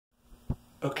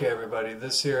Okay everybody,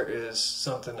 this here is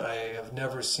something I have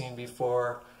never seen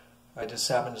before. I just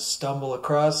happened to stumble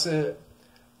across it.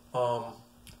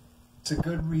 It's a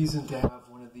good reason to have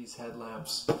one of these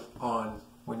headlamps on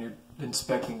when you're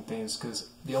inspecting things,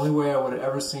 because the only way I would have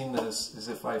ever seen this is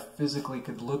if I physically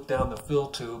could look down the fill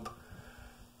tube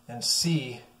and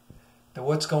see that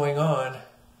what's going on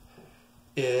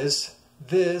is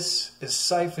this is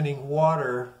siphoning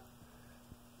water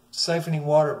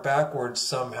backwards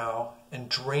somehow and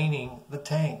draining the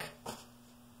tank.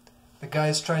 The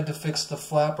guy's tried to fix the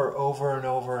flapper over and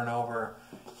over and over,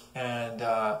 and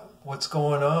what's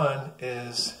going on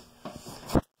is,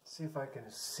 let's see if I can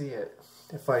see it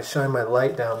if I shine my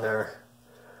light down there,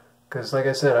 because like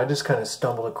I said, I just kind of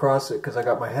stumbled across it because I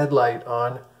got my headlight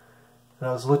on and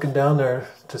I was looking down there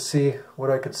to see what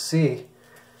I could see,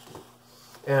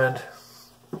 and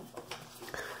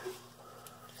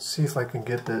see if I can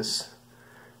get this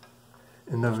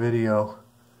in the video.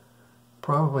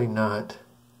 Probably not.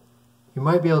 You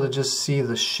might be able to just see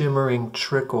the shimmering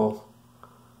trickle,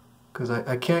 because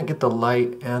I can't get the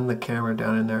light and the camera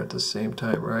down in there at the same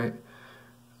time, right?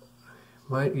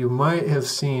 You might have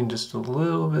seen just a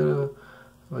little bit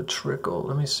of a trickle.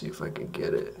 Let me see if I can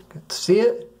get it. See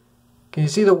it? Can you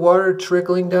see the water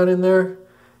trickling down in there?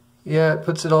 Yeah, it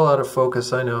puts it all out of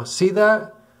focus, I know. See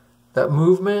that? That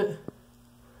movement?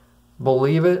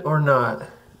 Believe it or not,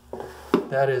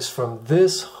 that is from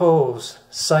this hose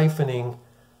siphoning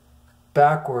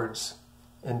backwards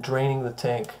and draining the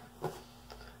tank.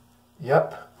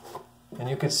 Yep. And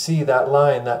you can see that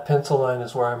line, that pencil line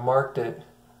is where I marked it.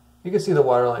 You can see the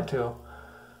water line too.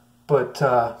 But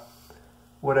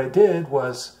what I did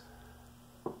was,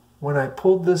 when I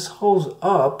pulled this hose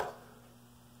up,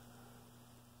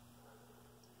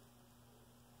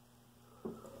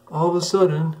 all of a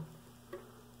sudden,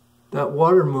 that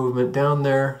water movement down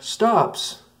there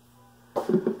stops.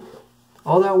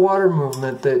 All that water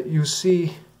movement that you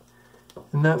see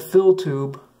in that fill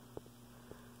tube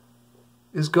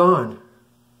is gone.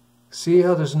 See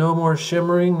how there's no more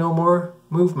shimmering, no more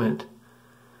movement?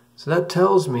 So that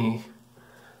tells me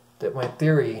that my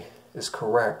theory is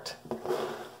correct.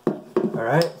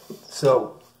 Alright,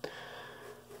 so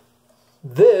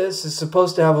this is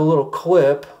supposed to have a little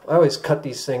clip. I always cut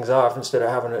these things off instead of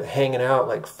having it hanging out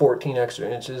like 14 extra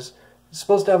inches. It's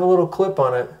supposed to have a little clip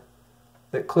on it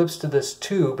that clips to this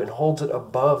tube and holds it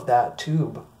above that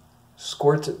tube.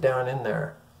 Squirts it down in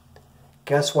there.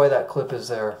 Guess why that clip is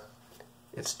there?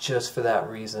 It's just for that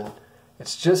reason.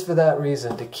 It's just for that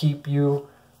reason, to keep you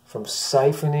from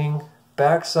siphoning,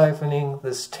 back siphoning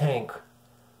this tank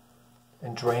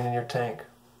and draining your tank.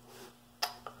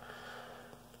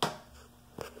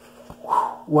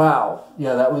 Wow,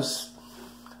 yeah, that was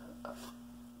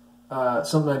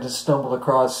something I just stumbled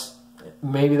across.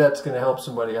 Maybe that's going to help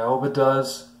somebody. I hope it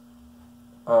does.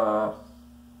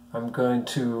 I'm going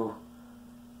to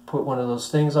put one of those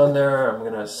things on there. I'm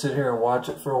going to sit here and watch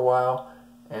it for a while,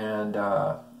 and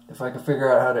if I can figure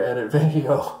out how to edit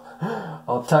video,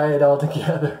 I'll tie it all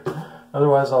together.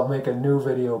 Otherwise, I'll make a new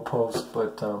video post.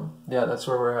 But yeah, that's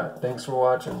where we're at. Thanks for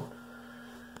watching.